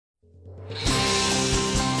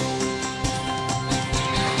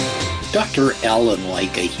Dr. Alan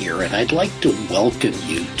Lycka here, and I'd like to welcome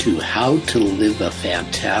you to How to Live a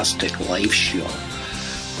Fantastic Life show,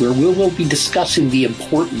 where we will be discussing the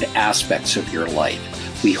important aspects of your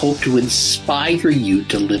life. We hope to inspire you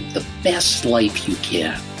to live the best life you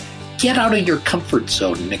can. Get out of your comfort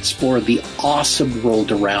zone and explore the awesome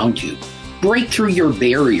world around you. Break through your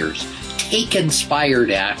barriers. Take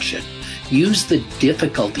inspired action. Use the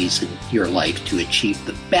difficulties in your life to achieve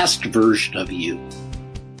the best version of you.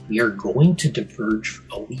 We are going to diverge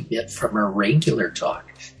a wee bit from our regular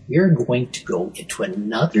talk. We are going to go into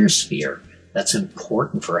another sphere that's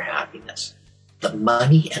important for happiness, the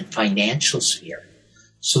money and financial sphere.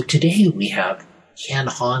 So today we have Ken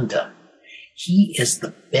Honda. He is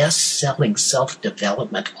the best-selling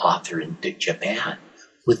self-development author in Japan,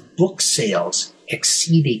 with book sales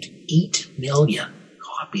exceeding 8 million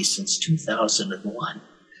copies since 2001.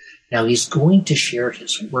 Now he's going to share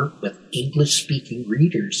his work with English-speaking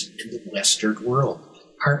readers in the Western world.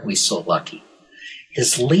 Aren't we so lucky?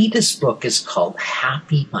 His latest book is called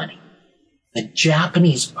Happy Money, the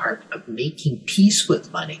Japanese art of making peace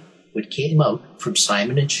with money, which came out from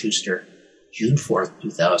Simon & Schuster, June 4th,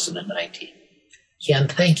 2019. Ken,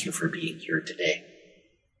 thank you for being here today.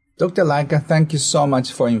 Dr. Lycka, thank you so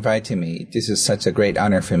much for inviting me. This is such a great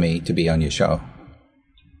honor for me to be on your show.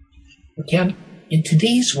 Ken, in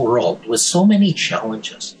today's world, with so many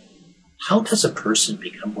challenges, how does a person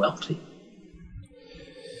become wealthy?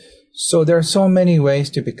 So there are so many ways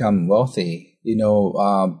to become wealthy.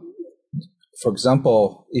 For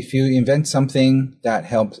example, if you invent something that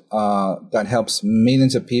helps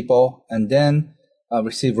millions of people and then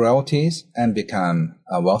receive royalties and become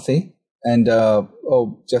wealthy, and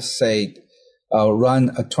just say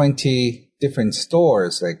run 20 different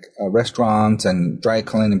stores like restaurants and dry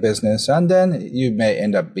cleaning business, and then you may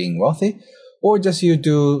end up being wealthy. Or just you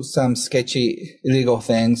do some sketchy illegal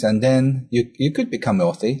things and then you could become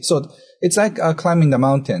wealthy. So it's like climbing the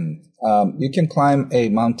mountain. You can climb a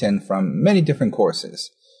mountain from many different courses.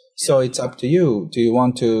 So it's up to you. Do you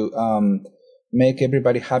want to make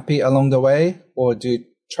everybody happy along the way, or do you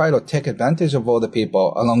try to take advantage of all the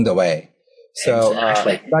people along the way? So,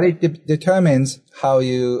 exactly. But it determines how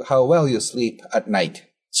well you sleep at night.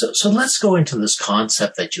 So let's go into this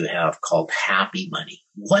concept that you have called happy money.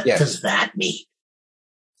 What does that mean?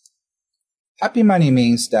 Happy money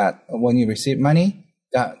means that when you receive money,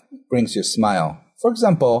 that brings you a smile. For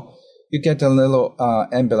example, you get a little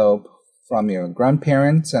envelope from your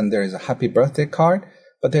grandparents and there's a happy birthday card,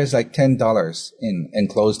 but there's like $10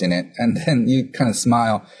 enclosed in it. And then you kind of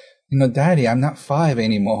smile. Daddy, I'm not 5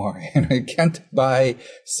 anymore. You can't buy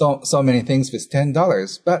so many things with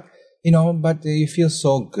 $10. But you feel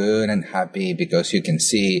so good and happy because you can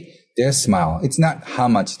see their smile. It's not how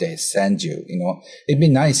much they send you. It'd be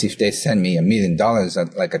nice if they send me $1 million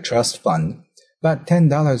like a trust fund, but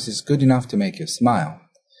 $10 is good enough to make you smile.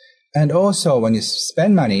 And also when you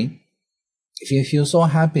spend money, if you feel so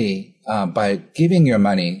happy by giving your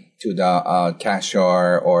money to the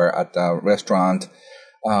cashier or at the restaurant,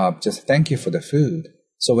 just thank you for the food.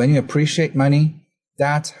 So when you appreciate money,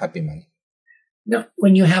 that's happy money. Now,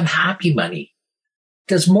 when you have happy money,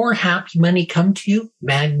 does more happy money come to you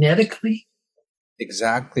magnetically?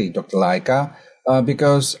 Exactly, Dr. Lycka,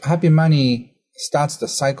 because happy money starts the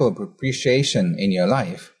cycle of appreciation in your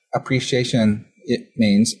life. Appreciation, it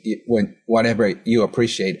means when whatever you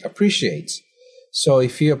appreciate appreciates. So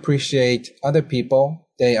if you appreciate other people,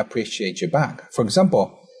 they appreciate you back. For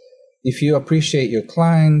example, if you appreciate your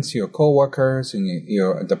clients, your coworkers, and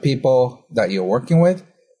the people that you're working with,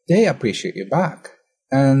 they appreciate you back.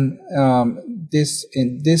 And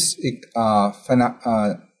in this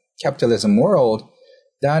capitalism world,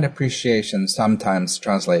 that appreciation sometimes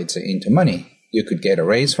translates into money. You could get a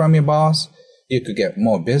raise from your boss. You could get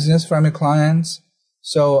more business from your clients.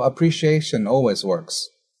 So appreciation always works.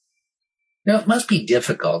 Now, it must be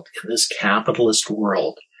difficult in this capitalist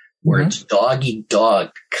world where it's dog-eat-dog,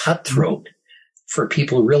 cutthroat, for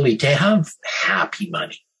people really to have happy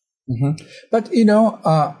money. Mm-hmm. But,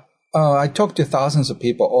 I talk to thousands of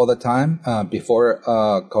people all the time before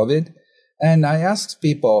COVID, and I ask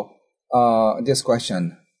people this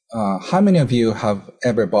question. How many of you have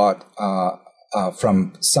ever bought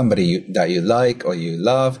from somebody that you like or you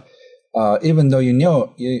love, even though you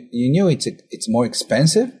knew it's more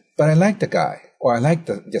expensive, but I like the guy, or I like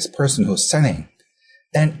this person who's selling?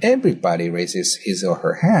 And everybody raises his or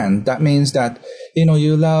her hand. That means that,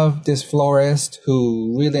 you love this florist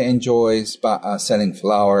who really enjoys selling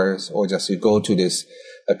flowers, or just you go to this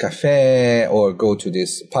cafe or go to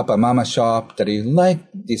this papa mama shop that you like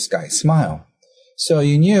this guy's smile. So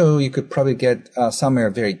you knew you could probably get somewhere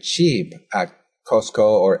very cheap at Costco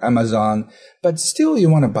or Amazon, but still you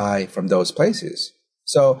want to buy from those places.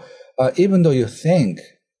 So even though you think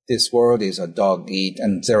this world is a dog-eat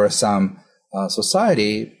and zero-sum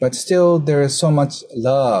society, but still there is so much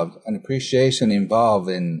love and appreciation involved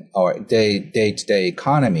in our day-to-day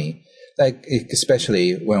economy, like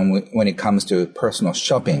especially when it comes to personal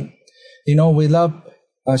shopping. We love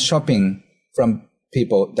shopping from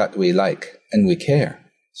people that we like and we care.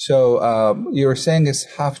 So you're saying it's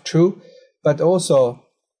half true, but also,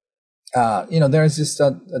 there's this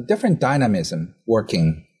a different dynamism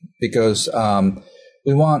working because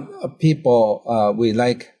we want people we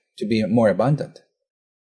like to be more abundant.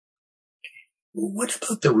 What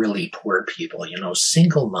about the really poor people,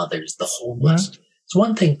 single mothers, the homeless? Mm-hmm. It's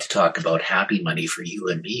one thing to talk about happy money for you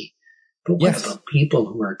and me, but what about people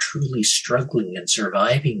who are truly struggling and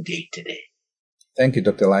surviving day to day? Thank you,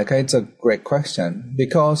 Dr. Laika. It's a great question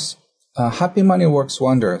because happy money works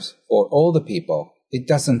wonders for all the people. It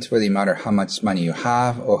doesn't really matter how much money you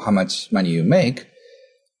have or how much money you make.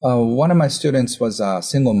 One of my students was a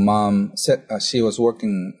single mom. She was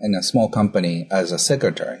working in a small company as a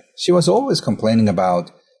secretary. She was always complaining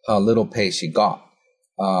about how little pay she got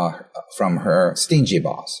from her stingy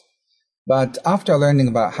boss. But after learning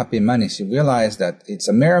about happy money, she realized that it's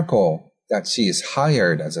a miracle that she is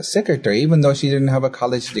hired as a secretary, even though she didn't have a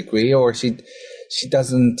college degree or she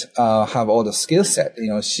doesn't have all the skill set.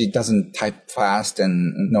 She doesn't type fast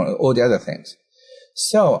and all the other things.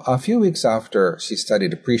 So a few weeks after she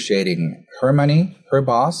started appreciating her money, her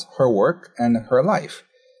boss, her work, and her life,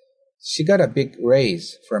 she got a big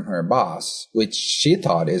raise from her boss, which she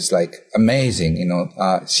thought is like amazing.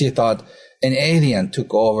 She thought an alien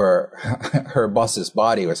took over her boss's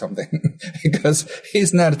body or something because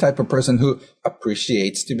he's not the type of person who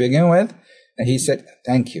appreciates to begin with. And he said,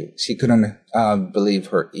 thank you. She couldn't believe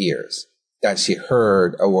her ears that she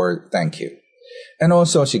heard a word, thank you. And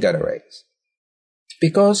also she got a raise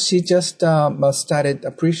because she just started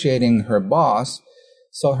appreciating her boss.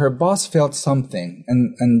 So her boss felt something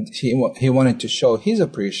and he wanted to show his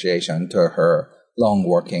appreciation to her long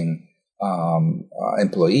working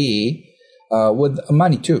employee with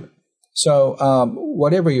money too. So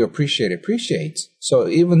whatever you appreciate appreciates. So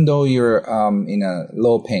even though you're in a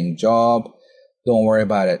low paying job, don't worry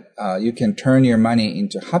about it. You can turn your money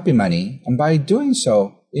into happy money. And by doing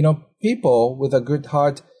so, people with a good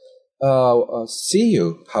heart see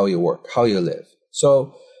you, how you work, how you live.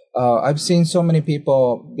 So I've seen so many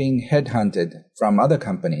people being headhunted from other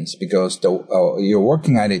companies because your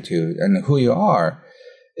working attitude and who you are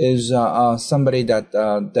is somebody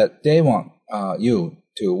that they want you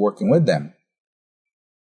to working with them.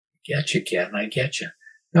 Get you, Ken. I get you.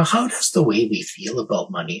 Now, how does the way we feel about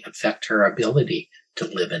money affect our ability to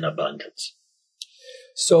live in abundance?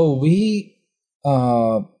 So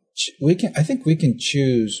I think we can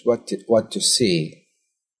choose what to see.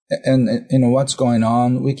 And what's going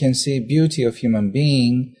on. We can see beauty of human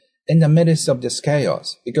being in the midst of this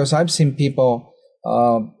chaos, because I've seen people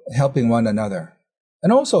helping one another.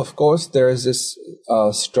 And also, of course, there is this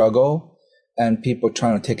struggle and people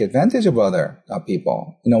trying to take advantage of other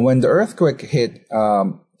people. When the earthquake hit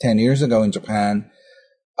 10 years ago in Japan,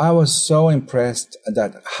 I was so impressed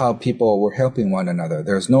that how people were helping one another.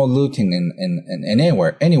 There's no looting in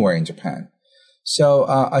anywhere in Japan. So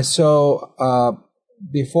I saw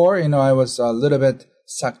before, I was a little bit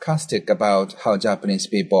sarcastic about how Japanese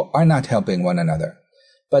people are not helping one another.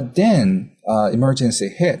 But then emergency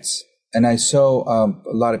hits, and I saw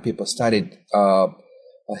a lot of people started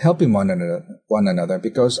helping one another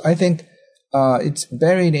because I think it's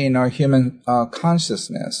buried in our human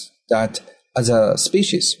consciousness that as a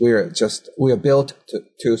species we are built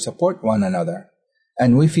to support one another,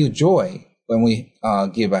 and we feel joy when we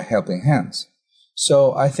give a helping hands.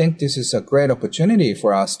 So I think this is a great opportunity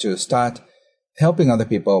for us to start helping other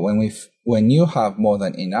people when you have more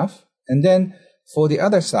than enough. And then for the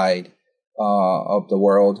other side of the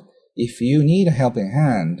world, if you need a helping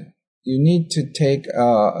hand, you need to take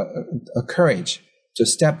a courage to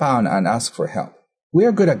step out and ask for help. We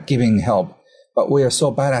are good at giving help, but we are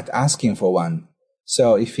so bad at asking for one.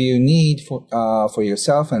 So if you need for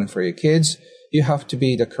yourself and for your kids, you have to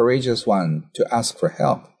be the courageous one to ask for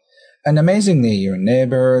help. And amazingly, your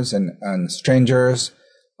neighbors and strangers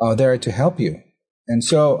are there to help you. And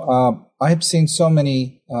so I've seen so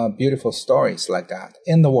many beautiful stories like that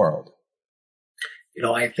in the world.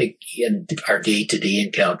 I think in our day-to-day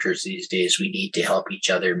encounters these days, we need to help each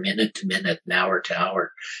other minute to minute and hour to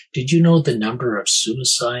hour. Did you know the number of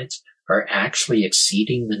suicides are actually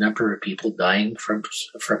exceeding the number of people dying from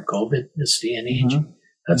COVID in this day and age? Mm-hmm.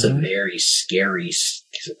 That's a very scary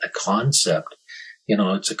concept.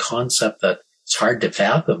 It's a concept that It's hard to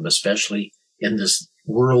fathom, especially in this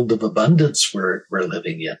world of abundance we're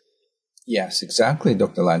living in. Yes, exactly,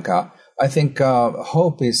 Dr. Lanka. I think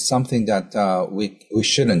hope is something that we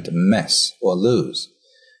shouldn't miss or lose.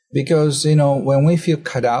 Because, when we feel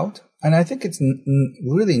cut out, and I think it's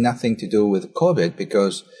really nothing to do with COVID,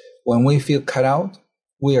 because when we feel cut out,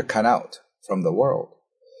 we are cut out from the world.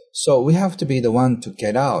 So we have to be the one to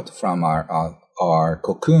get out from our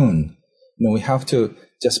cocoon. We have to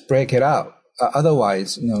just break it out.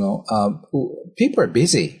 Otherwise, people are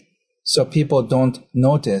busy. So people don't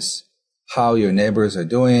notice how your neighbors are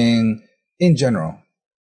doing in general.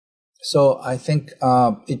 So I think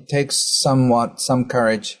it takes some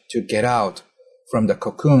courage to get out from the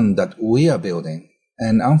cocoon that we are building.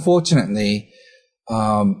 And unfortunately,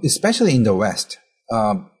 especially in the West,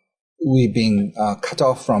 we've been cut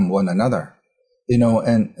off from one another.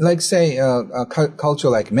 And like say a culture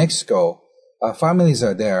like Mexico, families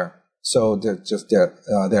are there, so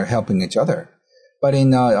they're helping each other. But in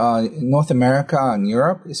North America and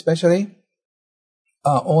Europe, especially,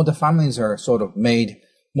 all the families are sort of made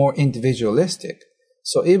more individualistic.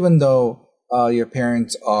 So even though your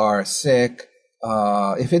parents are sick,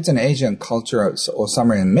 if it's an Asian culture or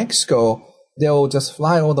somewhere in Mexico, they'll just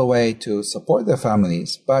fly all the way to support their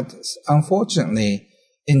families. But unfortunately,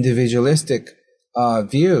 individualistic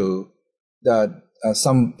view that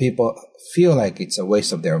some people feel like it's a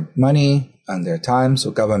waste of their money and their time,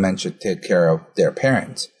 so government should take care of their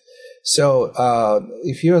parents. So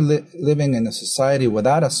if you're living in a society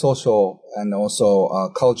without a social and also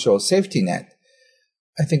a cultural safety net,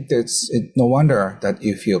 I think it's no wonder that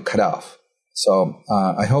you feel cut off. So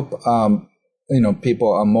I hope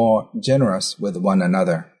people are more generous with one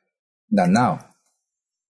another than now.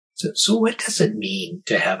 So what does it mean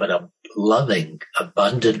to have a loving,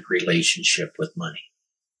 abundant relationship with money?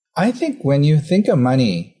 I think when you think of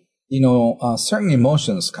money, certain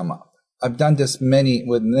emotions come up. I've done this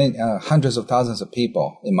with hundreds of thousands of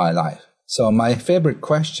people in my life. So my favorite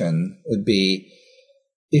question would be,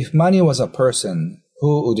 if money was a person,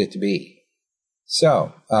 who would it be?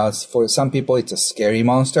 So for some people, it's a scary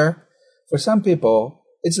monster. For some people,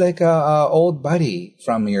 it's like a old buddy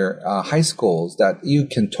from your high schools that you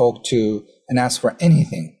can talk to and ask for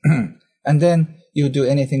anything. And then you do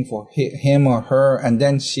anything for him or her, and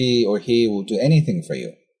then she or he will do anything for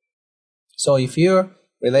you. So if your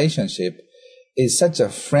relationship is such a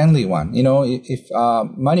friendly one, if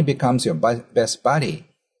money becomes your best buddy,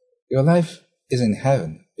 your life is in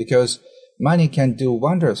heaven, because money can do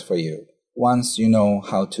wonders for you once you know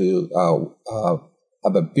how to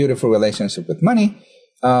have a beautiful relationship with money.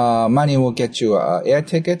 Money will get you air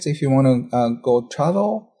tickets if you want to go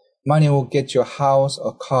travel. Money will get you a house,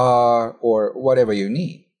 a car, or whatever you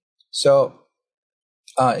need. So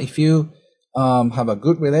if you have a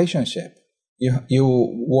good relationship,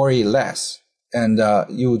 you worry less, and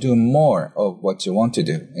you do more of what you want to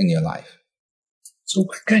do in your life. So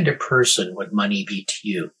what kind of person would money be to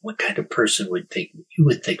you? What kind of person would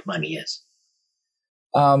you think money is?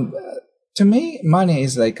 To me, money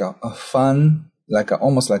is like a fun,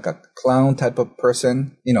 almost like a clown type of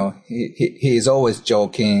person. He is always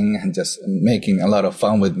joking and just making a lot of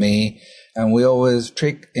fun with me. And we always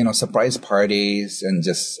surprise parties and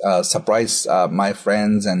just surprise my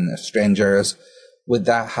friends and strangers with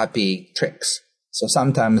that happy tricks. So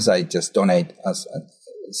sometimes I just donate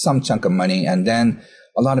some chunk of money, and then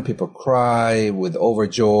a lot of people cry with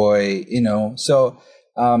overjoy, So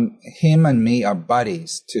him and me are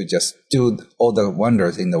buddies to just do all the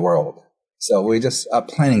wonders in the world. So we just are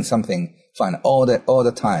planning something fun all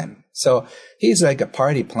the time. So he's like a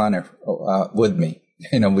party planner with me.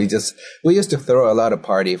 We used to throw a lot of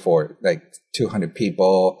party for like 200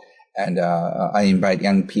 people, and I invite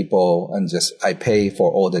young people, and I pay for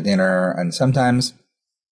all the dinner. And sometimes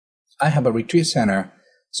I have a retreat center,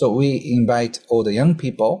 so we invite all the young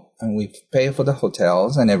people, and we pay for the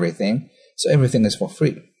hotels and everything. So everything is for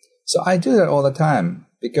free. So I do that all the time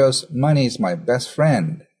because money is my best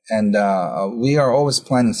friend. And we are always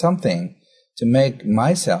planning something to make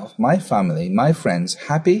myself, my family, my friends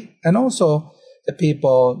happy, and also the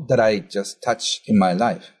people that I just touch in my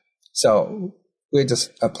life. So we're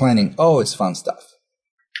just planning always fun stuff.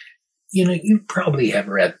 You probably have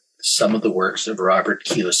read some of the works of Robert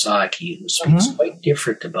Kiyosaki, who speaks quite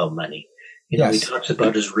different about money. Yes. He talks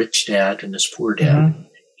about his rich dad and his poor dad.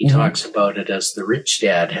 He talks about it as the rich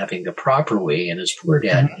dad having a proper way and his poor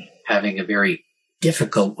dad having a very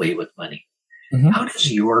difficult way with money. How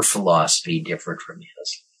does your philosophy differ from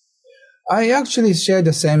his? I actually shared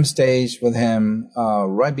the same stage with him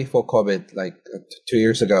right before COVID, like 2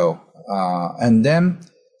 years ago. And then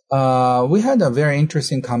we had a very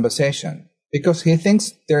interesting conversation because he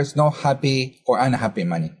thinks there's no happy or unhappy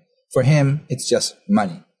money. For him, it's just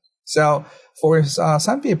money. So for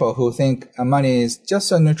some people who think money is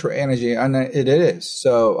just a neutral energy, and it is,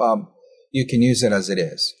 so you can use it as it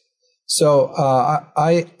is. So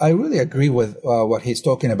I really agree with what he's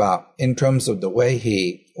talking about in terms of the way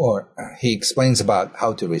he explains about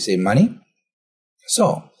how to receive money.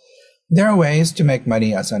 So there are ways to make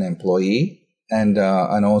money as an employee and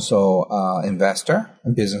also investor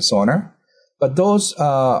and business owner. But those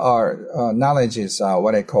knowledge is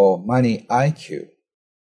what I call money IQ.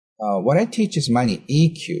 What I teach is money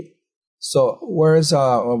EQ. So whereas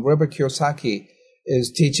Robert Kiyosaki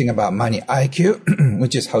is teaching about money IQ,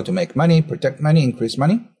 which is how to make money, protect money, increase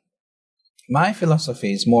money, my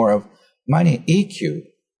philosophy is more of money EQ.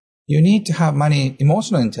 You need to have money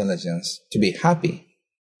emotional intelligence to be happy.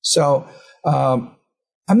 So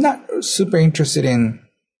I'm not super interested in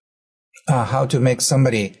how to make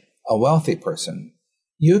somebody a wealthy person.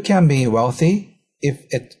 You can be wealthy if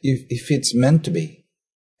it's meant to be.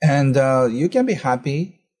 And you can be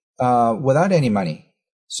happy without any money.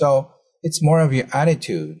 So it's more of your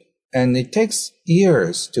attitude. And it takes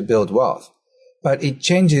years to build wealth, but it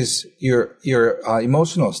changes your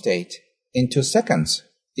emotional state into seconds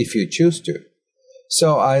if you choose to.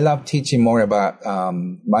 So I love teaching more about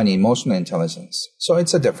money emotional intelligence. So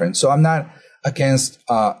it's a difference. So I'm not against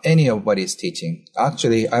any of what he's teaching.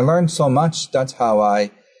 Actually, I learned so much. That's how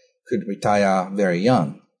I could retire very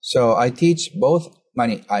young. So I teach both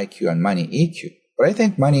money IQ and money EQ. But I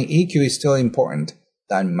think money EQ is still important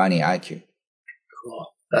than money IQ.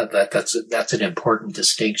 Cool. That's an important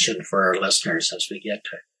distinction for our listeners as we get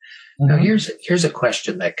to it. Mm-hmm. Now, here's a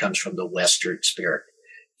question that comes from the Western spirit.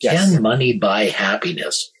 Yes. Can money buy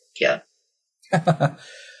happiness, Ken?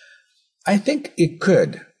 I think it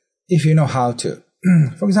could, if you know how to.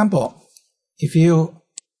 For example, if you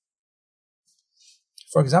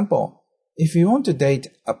want to date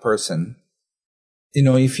a person,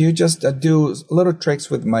 if you just do little tricks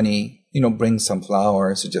with money, bring some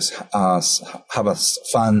flowers, just have a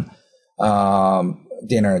fun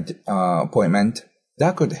dinner appointment,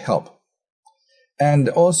 that could help. And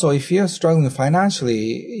also, if you're struggling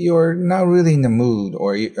financially, you're not really in the mood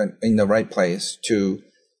or in the right place to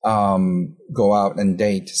go out and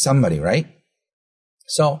date somebody, right?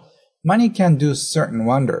 So money can do certain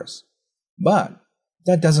wonders, but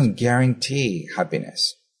that doesn't guarantee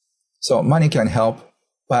happiness. So money can help,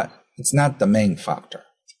 but it's not the main factor.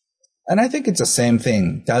 And I think it's the same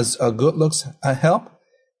thing. Does a good looks help?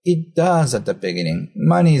 It does at the beginning.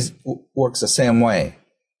 Money works the same way.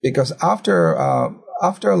 Because after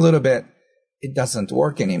a little bit, it doesn't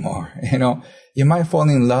work anymore. You might fall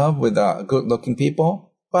in love with good looking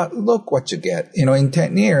people, but look what you get. In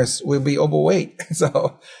 10 years, we'll be overweight.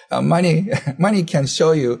 So money can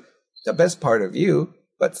show you the best part of you,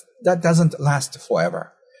 but that doesn't last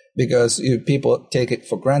forever because people take it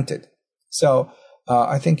for granted. So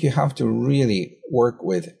I think you have to really work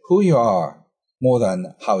with who you are more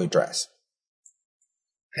than how you dress.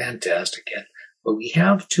 Fantastic, Ken. But we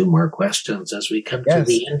have two more questions as we come to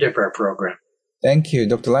the end of our program. Thank you,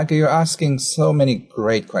 Dr. Laika. You're asking so many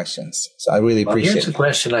great questions. So I really appreciate it. Here's a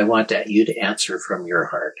question I want you to answer from your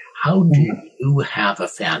heart. How do you have a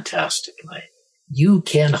fantastic life? You,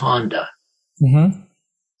 Ken Honda. Mm-hmm.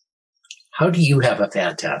 How do you have a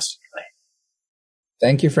fantastic life?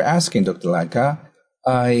 Thank you for asking, Dr. Laika.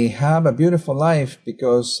 I have a beautiful life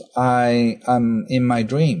because I am in my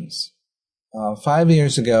dreams. 5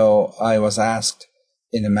 years ago, I was asked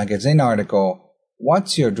in a magazine article,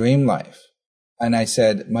 what's your dream life? And I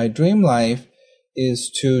said, my dream life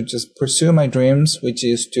is to just pursue my dreams, which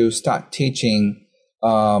is to start teaching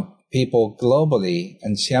people globally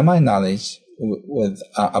and share my knowledge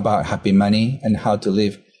about happy money and how to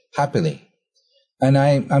live happily. And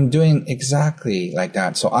I'm doing exactly like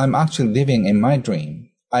that. So I'm actually living in my dream.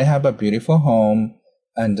 I have a beautiful home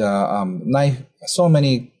and so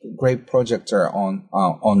many great projects are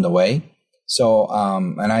on the way. So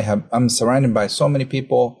and I'm surrounded by so many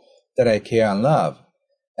people that I care and love,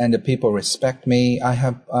 and the people respect me. I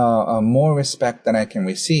have more respect than I can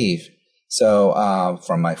receive. So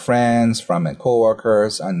from my friends, from my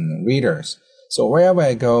coworkers and readers. So wherever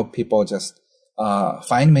I go, people just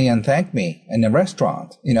find me and thank me in a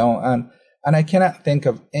restaurant, and I cannot think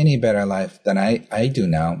of any better life than I do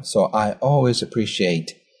now. So I always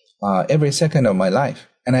appreciate every second of my life.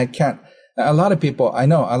 And I know a lot of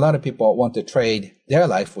people want to trade their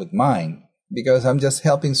life with mine because I'm just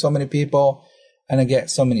helping so many people and I get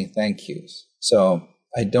so many thank yous. So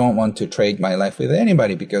I don't want to trade my life with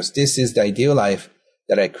anybody because this is the ideal life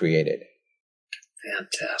that I created.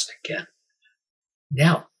 Fantastic, Ken.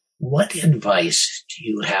 Now, What advice do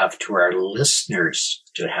you have to our listeners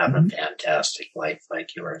to have a fantastic life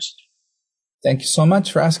like yours? Thank you so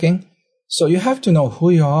much for asking. So you have to know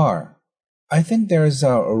who you are. I think there is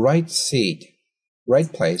a right seat,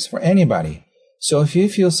 right place for anybody. So if you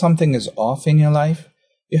feel something is off in your life,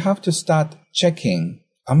 you have to start checking,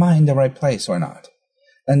 am I in the right place or not?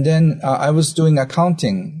 And then I was doing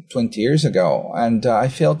accounting 20 years ago, and I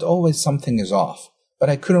felt always something is off. But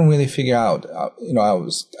I couldn't really figure out, I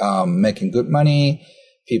was making good money.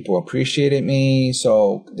 People appreciated me.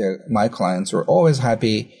 So my clients were always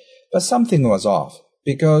happy. But something was off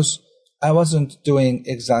because I wasn't doing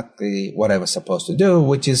exactly what I was supposed to do,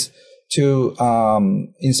 which is to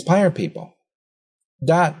inspire people.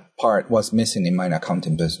 That part was missing in my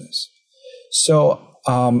accounting business. So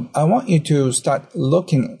I want you to start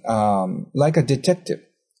looking like a detective,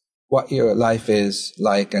 what your life is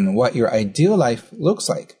like and what your ideal life looks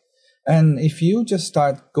like. And if you just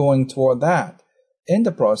start going toward that, in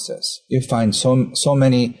the process, you find so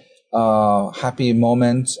many happy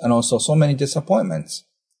moments and also so many disappointments.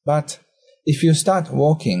 But if you start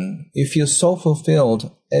walking, you feel so fulfilled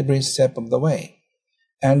every step of the way.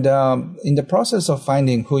 And in the process of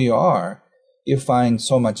finding who you are, you find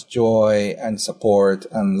so much joy and support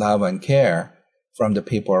and love and care from the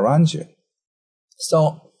people around you.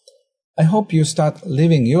 So I hope you start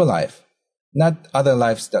living your life, not other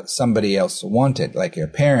lives that somebody else wanted, like your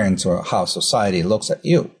parents or how society looks at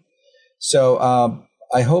you. So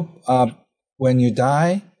I hope when you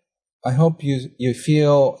die, I hope you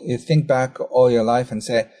think back all your life and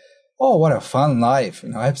say, oh, what a fun life.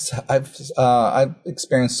 I've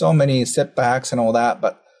experienced so many setbacks and all that,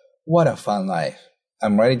 but what a fun life.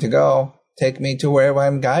 I'm ready to go. Take me to wherever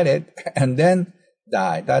I'm guided and then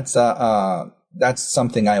die. That's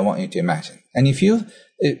something I want you to imagine. And if you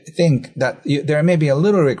think that there may be a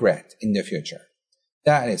little regret in the future,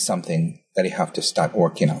 that is something that you have to start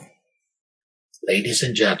working on. Ladies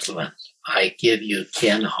and gentlemen, I give you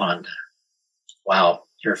Ken Honda. Wow,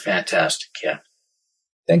 you're fantastic, Ken.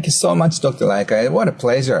 Thank you so much, Dr. Laika. What a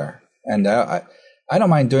pleasure. And I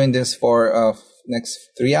don't mind doing this for next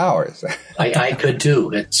 3 hours. I could too.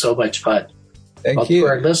 It's so much fun. Thank you. To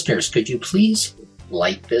our listeners, could you please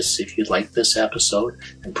like this if you like this episode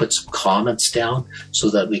and put some comments down so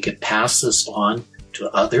that we could pass this on to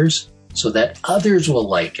others so that others will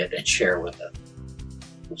like it and share with them.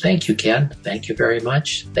 Thank you, Ken. Thank you very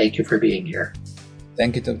much. Thank you for being here.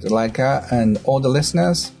 Thank you, Dr. Laika, and all the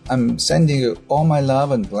listeners. I'm sending you all my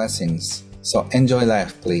love and blessings. So enjoy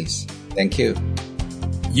life, please. Thank you.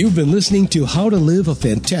 You've been listening to How to Live a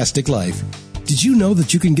Fantastic Life. Did you know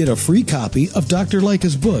that you can get a free copy of Dr.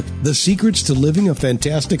 Laika's book, The Secrets to Living a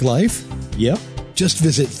Fantastic Life? Yep. Just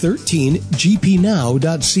visit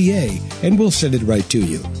 13gpnow.ca and we'll send it right to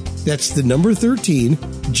you. That's the number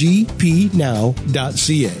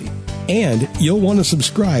 13gpnow.ca. And you'll want to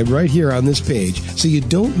subscribe right here on this page so you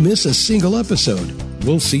don't miss a single episode.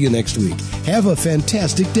 We'll see you next week. Have a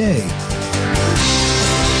fantastic day.